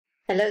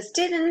Hello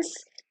students,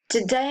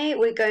 today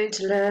we're going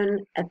to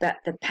learn about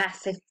the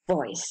passive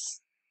voice.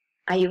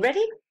 Are you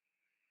ready?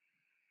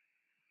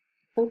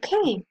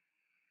 Okay,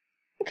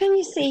 what can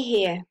you see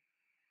here?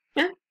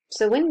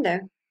 It's a window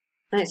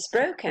and it's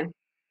broken.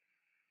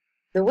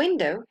 The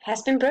window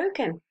has been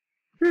broken.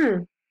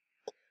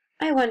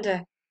 I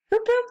wonder, who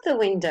broke the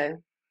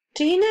window?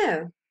 Do you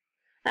know?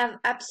 I have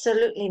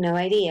absolutely no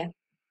idea.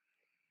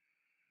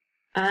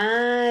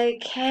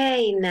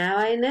 Okay, now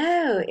I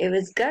know. It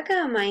was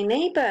Gaga, my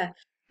neighbor.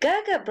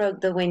 Gaga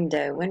broke the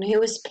window when he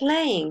was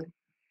playing.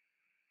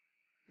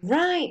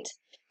 Right.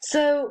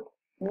 So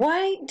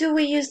why do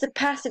we use the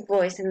passive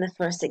voice in the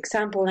first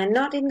example and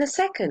not in the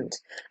second?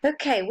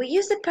 Okay, we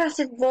use the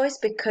passive voice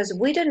because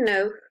we don't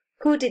know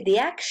who did the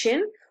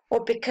action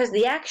or because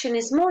the action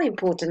is more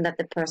important than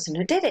the person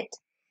who did it.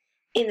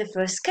 In the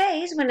first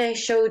case, when I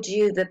showed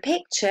you the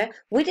picture,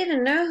 we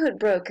didn't know who'd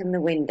broken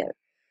the window.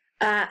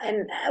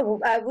 And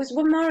I was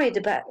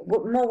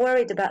more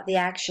worried about the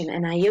action,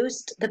 and I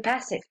used the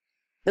passive.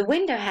 The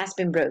window has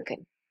been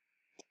broken.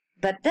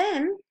 But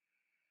then,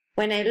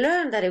 when I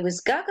learned that it was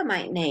Gaga,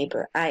 my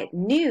neighbor, I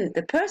knew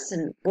the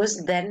person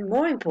was then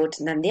more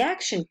important than the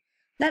action.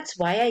 That's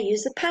why I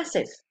use the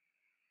passive.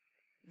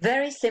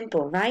 Very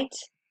simple, right?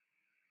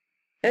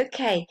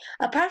 Okay,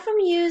 apart from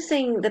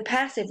using the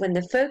passive when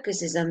the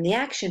focus is on the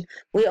action,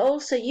 we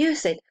also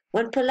use it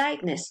when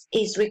politeness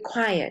is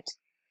required.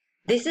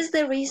 This is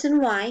the reason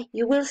why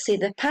you will see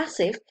the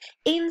passive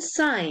in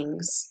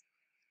signs,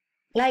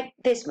 like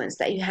these ones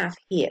that you have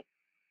here.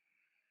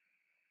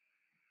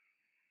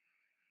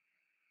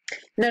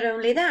 Not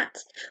only that,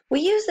 we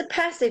use the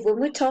passive when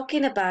we're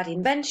talking about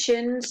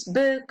inventions,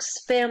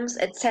 books, films,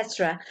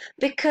 etc.,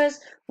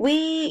 because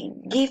we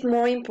give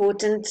more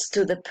importance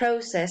to the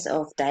process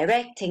of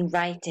directing,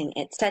 writing,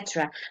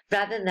 etc.,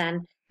 rather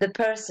than the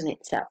person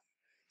itself.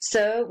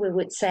 So we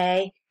would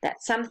say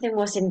that something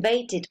was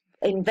invented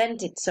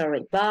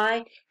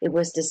by, it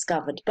was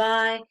discovered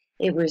by,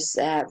 it was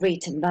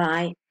written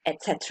by,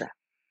 etc.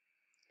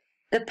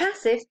 The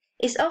passive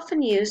is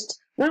often used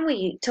when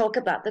we talk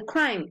about the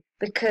crime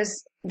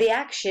because the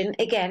action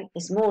again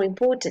is more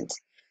important.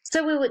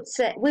 So we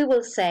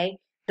will say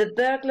the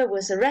burglar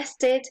was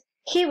arrested,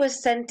 he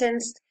was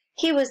sentenced,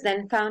 he was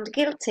then found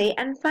guilty,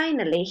 and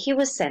finally he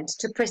was sent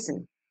to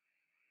prison.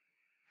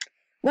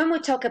 When we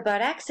talk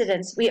about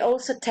accidents, we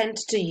also tend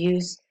to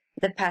use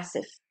the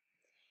passive.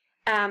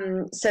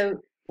 So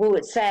we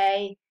would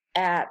say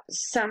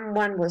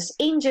someone was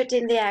injured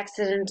in the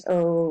accident,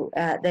 or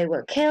they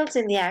were killed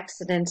in the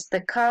accident,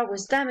 the car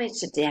was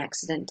damaged in the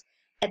accident,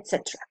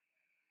 etc.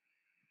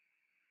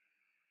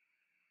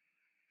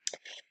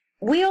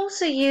 We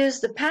also use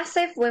the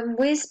passive when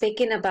we're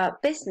speaking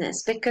about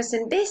business, because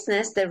in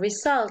business the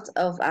result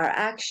of our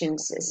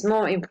actions is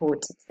more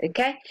important,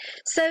 okay?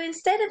 So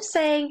instead of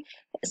saying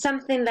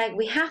something like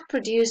we have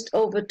produced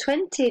over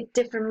 20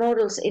 different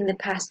models in the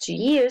past 2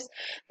 years,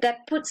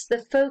 that puts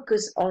the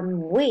focus on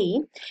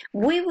we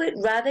would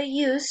rather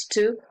use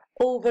to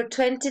over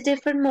 20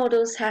 different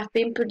models have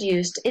been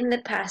produced in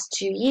the past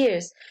 2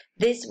 years.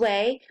 This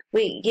way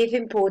we give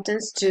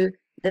importance to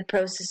the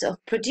process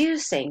of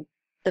producing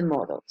the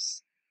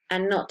models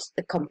and not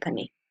the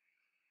company.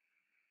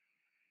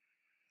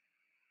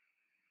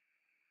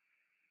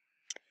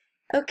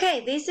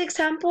 Okay, these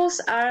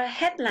examples are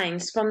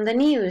headlines from the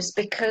news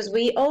because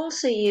we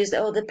also use,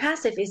 or the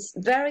passive is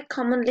very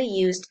commonly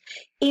used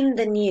in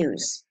the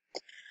news.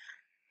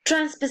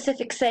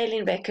 Trans-Pacific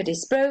sailing record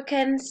is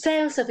broken,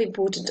 sales of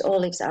important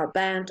olives are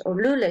banned, or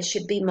Lula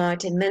should be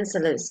Martin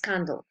Menselow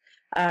scandal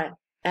are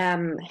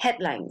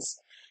headlines.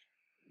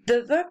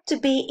 The verb to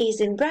be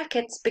is in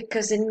brackets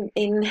because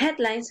in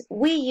headlines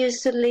we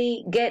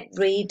usually get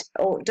rid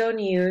or don't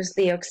use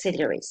the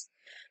auxiliaries.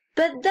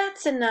 But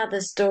that's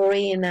another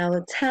story and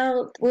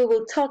we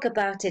will talk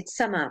about it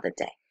some other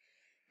day.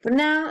 For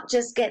now,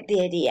 just get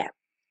the idea.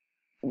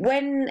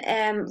 When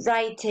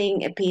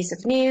writing a piece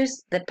of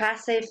news, the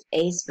passive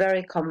is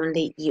very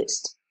commonly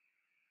used.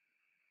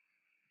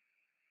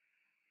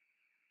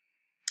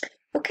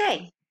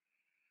 Okay.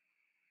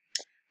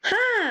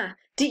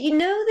 Do you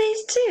know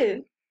these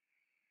two?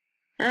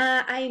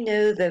 I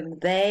know them.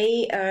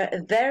 They are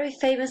a very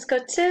famous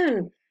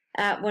cartoon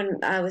when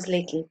I was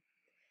little.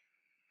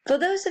 For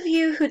those of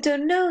you who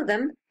don't know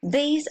them,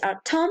 these are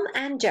Tom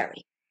and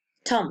Jerry.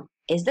 Tom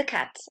is the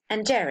cat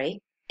and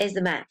Jerry is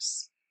the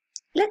mouse.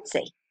 Let's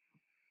see.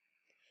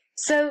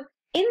 So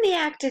in the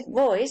active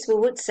voice, we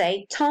would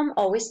say Tom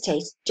always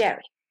chased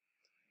Jerry.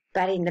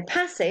 But in the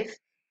passive,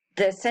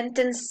 the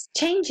sentence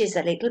changes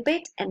a little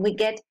bit and we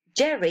get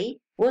Jerry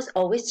was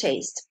always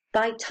chased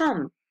by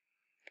Tom.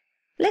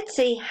 Let's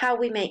see how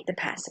we make the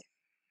passive.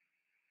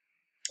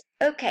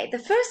 Okay, the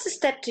first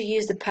step to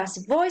use the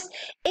passive voice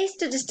is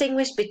to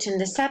distinguish between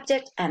the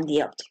subject and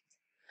the object.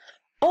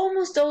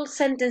 Almost all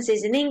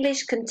sentences in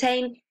English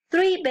contain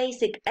 3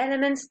 basic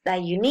elements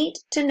that you need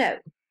to know.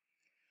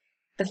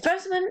 The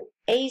first one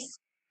is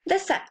the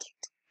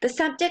subject. The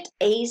subject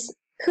is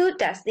who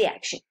does the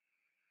action.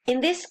 In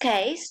this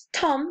case,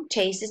 Tom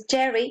chases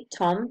Jerry.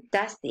 Tom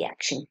does the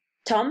action.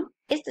 Tom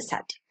is the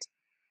subject.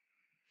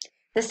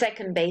 The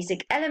second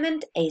basic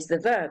element is the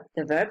verb.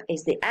 The verb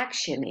is the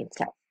action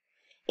itself.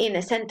 In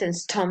a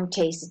sentence, Tom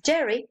chases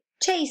Jerry,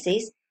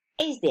 chases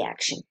is the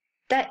action.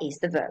 That is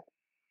the verb.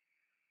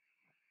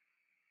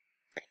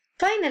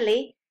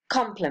 Finally,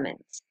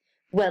 complements.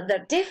 Well,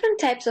 there are different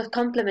types of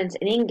complements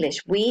in English.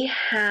 We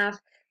have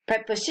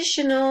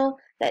prepositional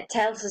that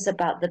tells us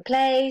about the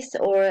place,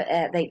 or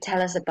they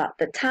tell us about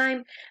the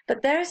time,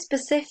 but there is a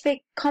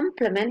specific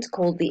complement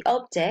called the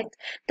object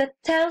that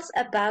tells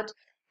about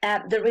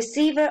the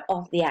receiver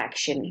of the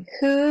action,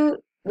 who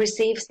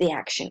receives the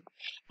action.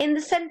 In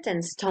the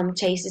sentence, Tom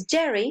chases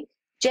Jerry,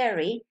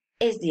 Jerry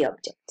is the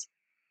object.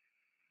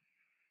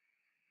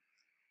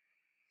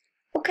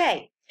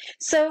 Okay,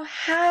 so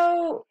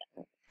how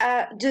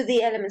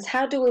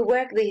do we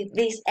work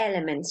these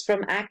elements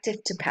from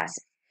active to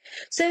passive?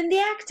 So in the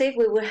active,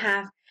 we will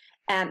have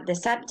the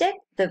subject,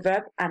 the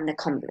verb, and the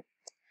complement.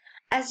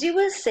 As you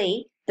will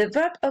see, the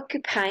verb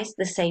occupies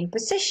the same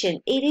position.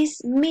 It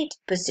is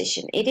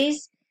mid-position. It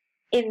is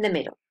in the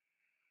middle.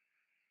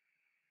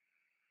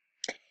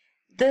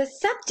 The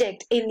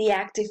subject in the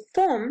active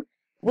form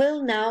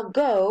will now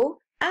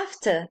go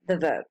after the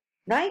verb,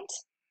 right?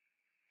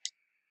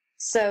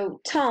 So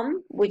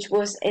Tom, which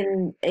was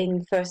in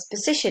first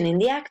position in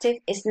the active,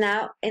 is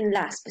now in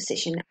last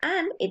position,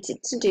 and it's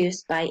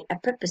introduced by a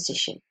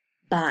preposition,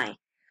 by.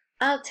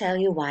 I'll tell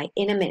you why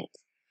in a minute.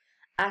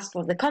 As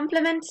for the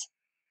complement,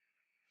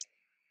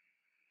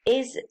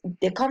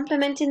 the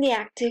complement in the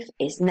active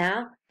is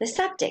now the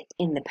subject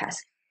in the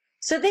passive.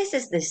 So this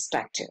is the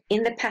structure.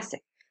 In the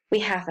passive, we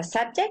have a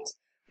subject,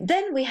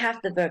 then we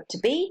have the verb to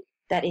be,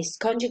 that is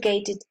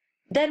conjugated,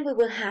 then we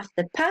will have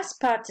the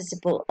past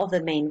participle of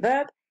the main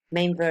verb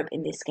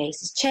in this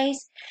case is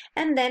chase,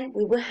 and then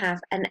we will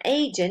have an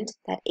agent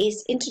that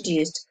is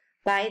introduced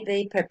by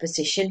the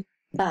preposition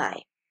by.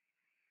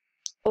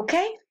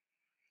 Okay?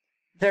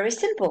 Very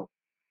simple.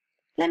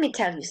 Let me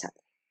tell you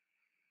something.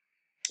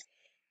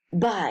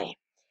 By.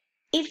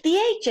 If the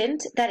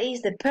agent, that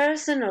is the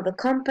person or the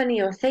company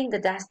or thing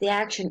that does the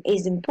action,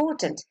 is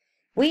important,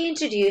 we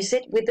introduce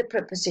it with the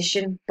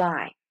preposition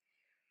by.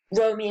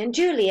 Romeo and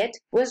Juliet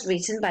was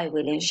written by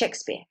William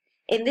Shakespeare.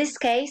 In this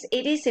case,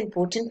 it is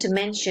important to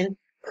mention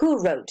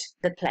who wrote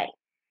the play.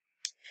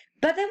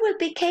 But there will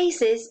be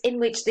cases in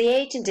which the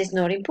agent is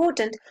not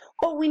important,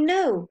 or we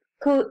know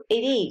who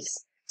it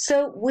is,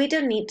 so we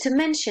don't need to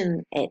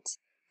mention it.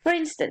 For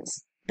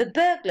instance, the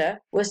burglar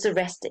was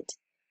arrested.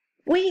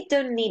 We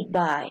don't need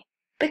by,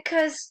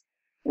 because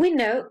we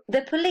know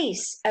the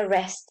police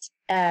arrest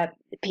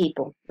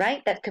people,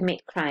 right, that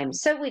commit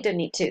crimes, so we don't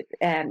need to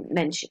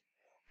mention.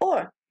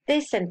 Or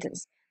this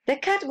sentence, the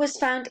cat was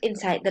found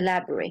inside the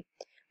library.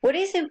 What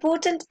is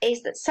important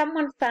is that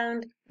someone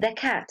found the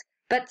cat,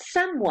 but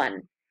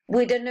someone,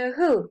 we don't know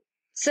who.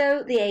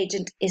 So the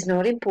agent is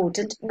not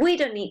important. We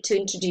don't need to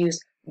introduce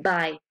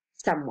by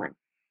someone.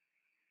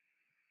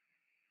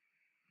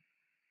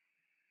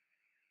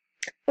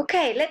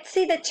 Okay, let's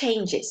see the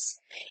changes.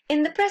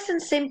 In the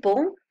present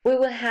simple, we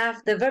will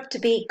have the verb to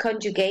be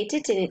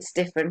conjugated in its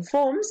different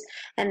forms,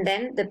 and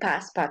then the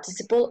past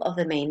participle of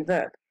the main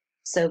verb.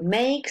 So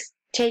makes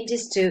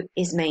changes to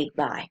is made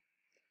by.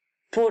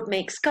 Ford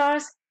makes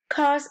cars.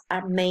 Cars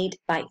are made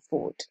by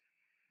Ford.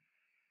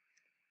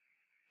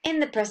 In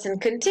the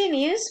present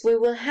continuous, we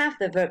will have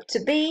the verb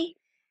to be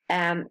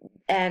as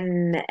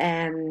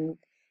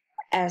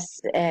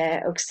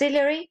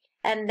auxiliary,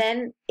 and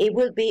then it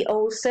will be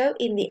also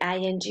in the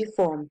ing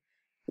form.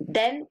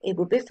 Then it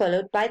will be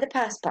followed by the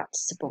past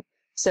participle.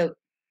 So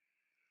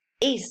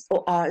is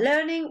or are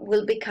learning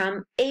will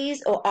become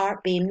is or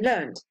are being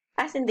learned,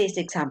 as in these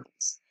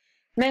examples.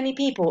 Many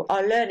people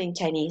are learning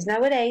Chinese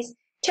nowadays.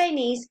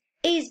 Chinese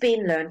is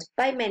being learned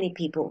by many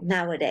people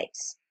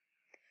nowadays.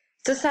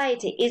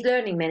 Society is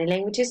learning many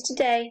languages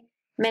today.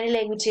 Many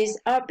languages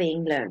are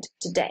being learned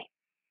today.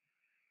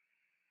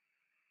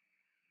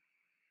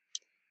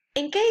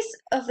 In case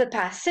of the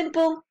past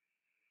simple,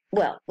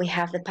 well, we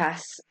have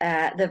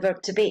the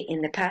verb to be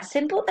in the past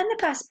simple and the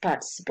past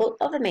participle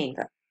of the main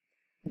verb.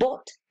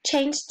 Bought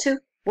changed to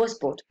was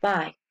bought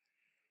by.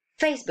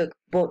 Facebook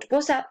bought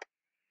WhatsApp.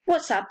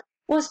 WhatsApp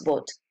was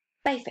bought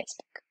by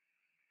Facebook.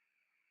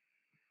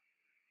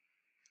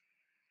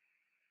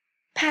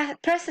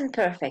 Present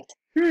perfect.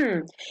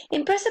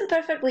 In present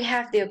perfect, we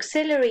have the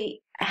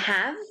auxiliary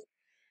have,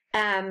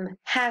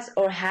 has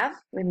or have,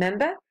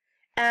 remember,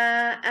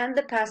 and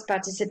the past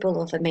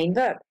participle of the main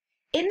verb.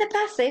 In the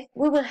passive,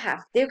 we will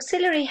have the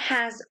auxiliary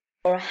has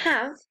or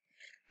have,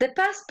 the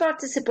past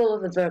participle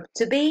of the verb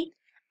to be,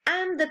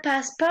 and the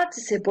past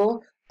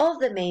participle of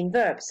the main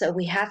verb. So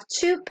we have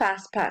two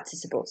past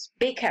participles.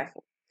 Be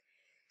careful.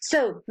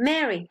 So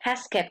Mary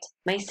has kept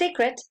my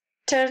secret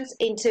turns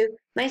into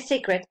my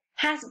secret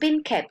has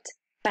been kept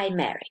by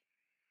Mary.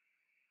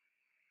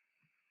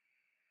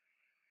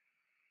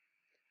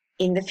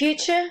 In the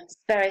future, it's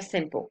very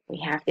simple.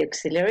 We have the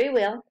auxiliary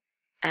will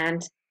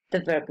and the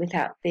verb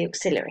without the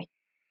auxiliary.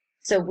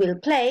 So will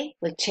play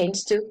will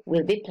change to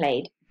will be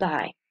played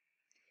by.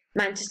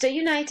 Manchester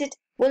United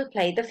will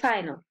play the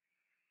final.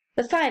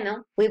 The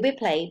final will be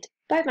played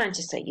by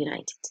Manchester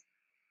United.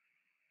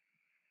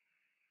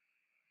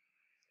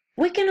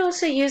 We can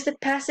also use the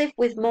passive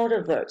with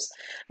modal verbs.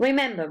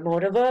 Remember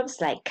modal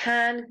verbs like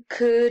can,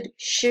 could,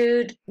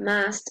 should,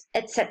 must,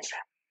 etc.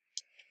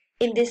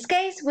 In this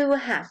case, we will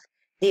have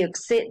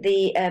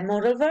the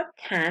modal verb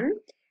can,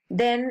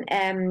 then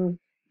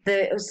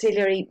the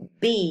auxiliary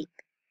be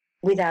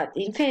without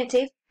the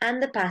infinitive,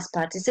 and the past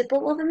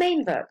participle of the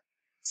main verb.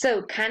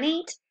 So can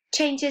eat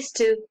changes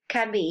to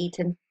can be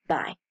eaten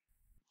by.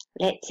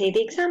 Let's see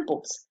the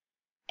examples.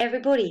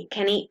 Everybody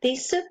can eat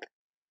this soup.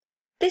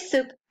 This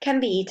soup can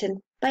be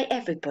eaten by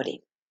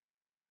everybody.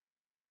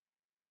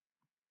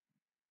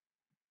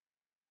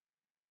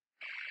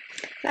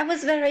 That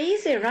was very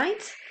easy,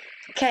 right?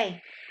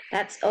 Okay,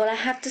 that's all I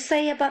have to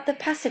say about the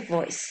passive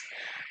voice.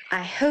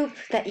 I hope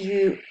that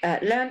you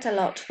learned a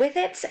lot with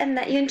it and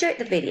that you enjoyed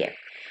the video.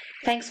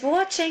 Thanks for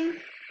watching.